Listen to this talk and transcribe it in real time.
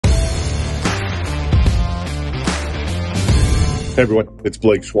Hey everyone, it's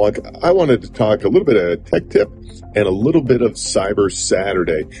Blake Schwank. I wanted to talk a little bit of tech tip and a little bit of Cyber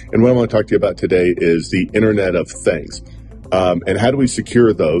Saturday. And what I want to talk to you about today is the Internet of Things. And how do we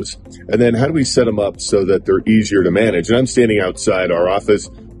secure those? And then how do we set them up so that they're easier to manage? And I'm standing outside our office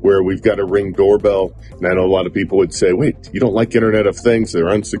where we've got a Ring doorbell. And I know a lot of people would say, wait, you don't like Internet of Things? They're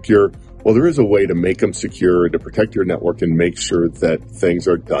unsecure. Well, there is a way to make them secure, to protect your network and make sure that things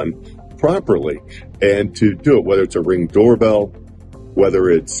are done properly. And to do it, whether it's a Ring doorbell, whether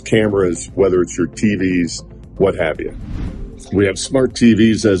it's cameras, whether it's your TVs, what have you. We have smart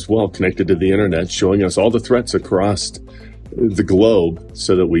TVs as well connected to the internet, showing us all the threats across the globe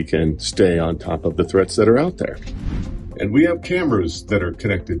so that we can stay on top of the threats that are out there. And we have cameras that are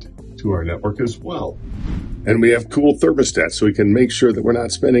connected to our network as well. And we have cool thermostats so we can make sure that we're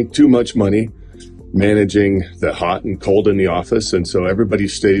not spending too much money managing the hot and cold in the office, and so everybody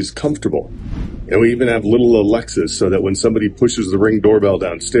stays comfortable. And we even have little Alexas so that when somebody pushes the Ring doorbell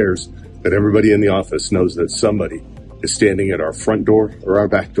downstairs, that everybody in the office knows that somebody is standing at our front door or our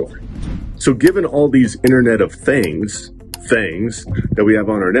back door. So given all these Internet of Things that we have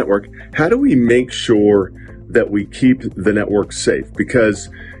on our network, how do we make sure that we keep the network safe? Because,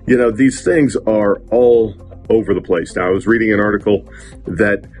 you know, these things are all over the place. Now, I was reading an article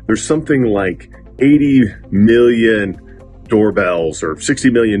that there's something like 80 million doorbells or 60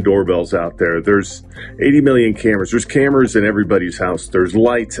 million doorbells out there. There's 80 million cameras. There's cameras in everybody's house. There's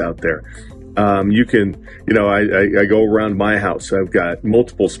lights out there. You can, you know, I go around my house. I've got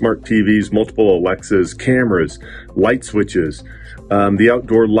multiple smart TVs, multiple Alexas, cameras, light switches. The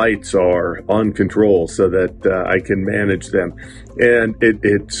outdoor lights are on control so that I can manage them. And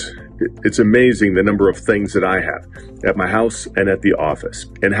it's amazing the number of things that I have at my house and at the office.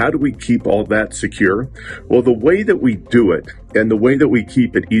 And how do we keep all that secure? Well, the way that we do it and the way that we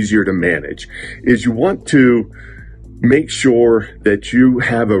keep it easier to manage is you want to make sure that you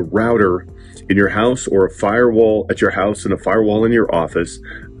have a router in your house or a firewall at your house and a firewall in your office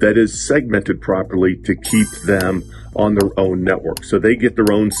that is segmented properly to keep them on their own network. So they get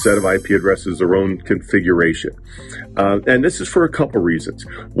their own set of IP addresses, their own configuration. And this is for a couple reasons.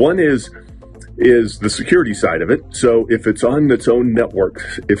 One is the security side of it. So if it's on its own network,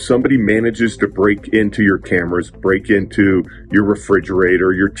 if somebody manages to break into your cameras, break into your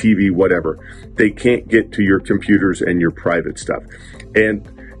refrigerator, your TV, whatever, they can't get to your computers and your private stuff. And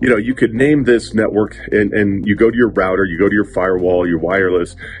you know, you could name this network and you go to your router, you go to your firewall, your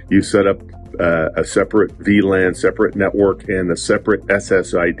wireless, you set up a separate VLAN, separate network, and a separate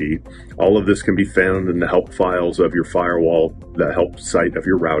SSID. All of this can be found in the help files of your firewall, the help site of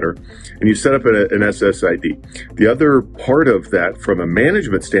your router, and you set up an SSID. The other part of that from a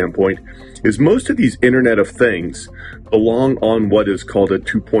management standpoint is most of these Internet of Things belong on what is called a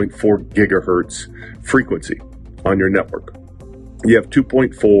 2.4 gigahertz frequency on your network. You have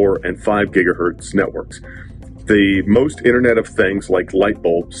 2.4 and 5 gigahertz networks. The most Internet of Things like light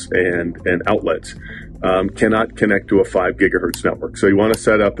bulbs and outlets cannot connect to a 5 gigahertz network. So you want to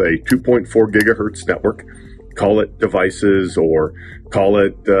set up a 2.4 gigahertz network, call it devices or call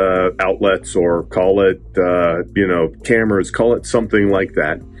it outlets or call it, cameras, call it something like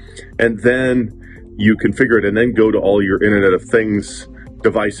that. And then you configure it and then go to all your Internet of Things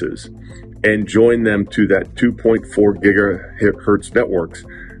devices and join them to that 2.4 gigahertz networks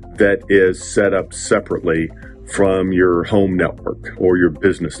that is set up separately from your home network or your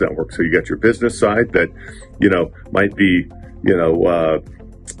business network. So you got your business side that, you know, might be,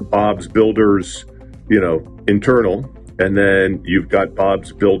 Bob's Builders, internal, and then you've got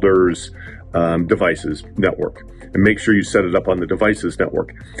Bob's Builders devices network. And make sure you set it up on the devices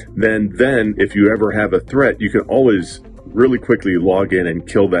network. Then if you ever have a threat, you can always really quickly log in and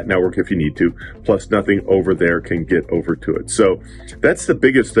kill that network if you need to, plus nothing over there can get over to it. So that's the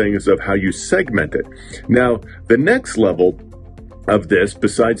biggest thing is of how you segment it. Now, the next level of this,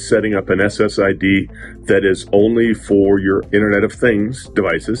 besides setting up an SSID that is only for your Internet of Things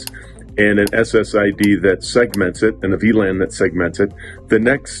devices, and an SSID that segments it, and a VLAN that segments it, the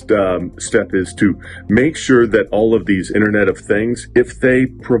next step is to make sure that all of these Internet of Things, if they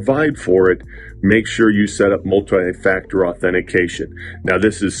provide for it, make sure you set up multi-factor authentication. Now,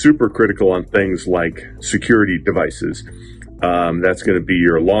 this is super critical on things like security devices. That's going to be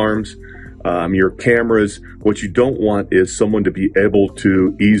your alarms, your cameras. What you don't want is someone to be able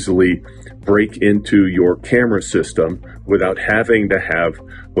to easily break into your camera system without having to have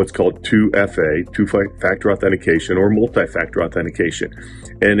what's called 2FA, two-factor authentication, or multi-factor authentication.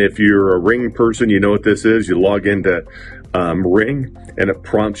 And if you're a Ring person, you know what this is. You log into Ring, and it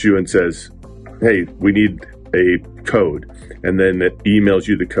prompts you and says, hey, we need a code, and then it emails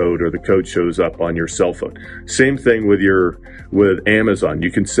you the code, or the code shows up on your cell phone. Same thing with Amazon.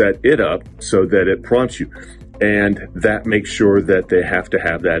 You can set it up so that it prompts you, and that makes sure that they have to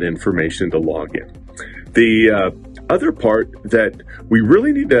have that information to log in. The other part that we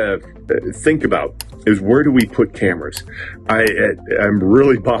really need to think about is, where do we put cameras? I'm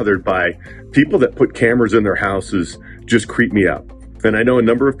really bothered by people that put cameras in their houses. Just creep me out. And I know a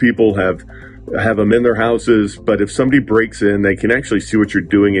number of people have them in their houses, but if somebody breaks in, they can actually see what you're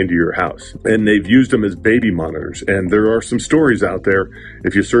doing into your house. And they've used them as baby monitors. And there are some stories out there,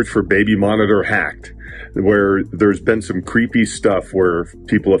 if you search for baby monitor hacked, where there's been some creepy stuff where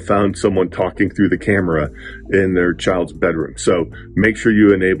people have found someone talking through the camera in their child's bedroom. So make sure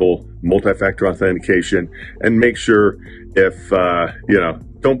you enable multi-factor authentication, and make sure if,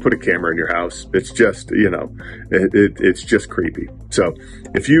 don't put a camera in your house. It's just, it's just creepy. So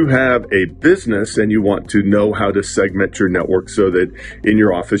if you have a business and you want to know how to segment your network so that in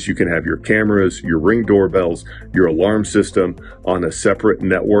your office you can have your cameras, your Ring doorbells, your alarm system on a separate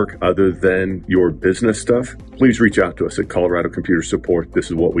network other than your business stuff, please reach out to us at Colorado Computer Support.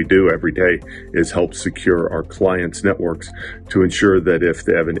 This is what we do every day, is help secure our clients' networks to ensure that if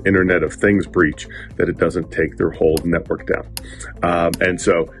they have an Internet of Things breach, that it doesn't take their whole network down. And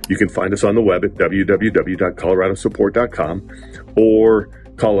so you can find us on the web at www.coloradosupport.com, or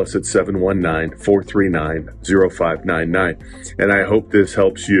call us at 719-439-0599. And I hope this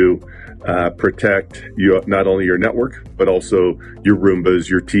helps you protect not only your network, but also your Roombas,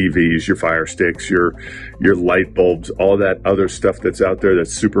 your TVs, your Fire Sticks, your light bulbs, all that other stuff that's out there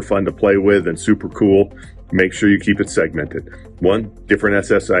that's super fun to play with and super cool. Make sure you keep it segmented. 1, different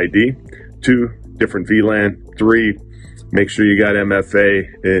SSID. 2, different VLAN. 3, make sure you got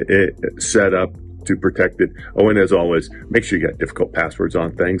MFA set up to protect it. Oh, and as always, make sure you got difficult passwords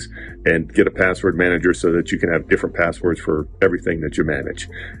on things, and get a password manager so that you can have different passwords for everything that you manage.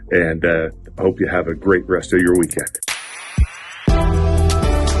 And I hope you have a great rest of your weekend.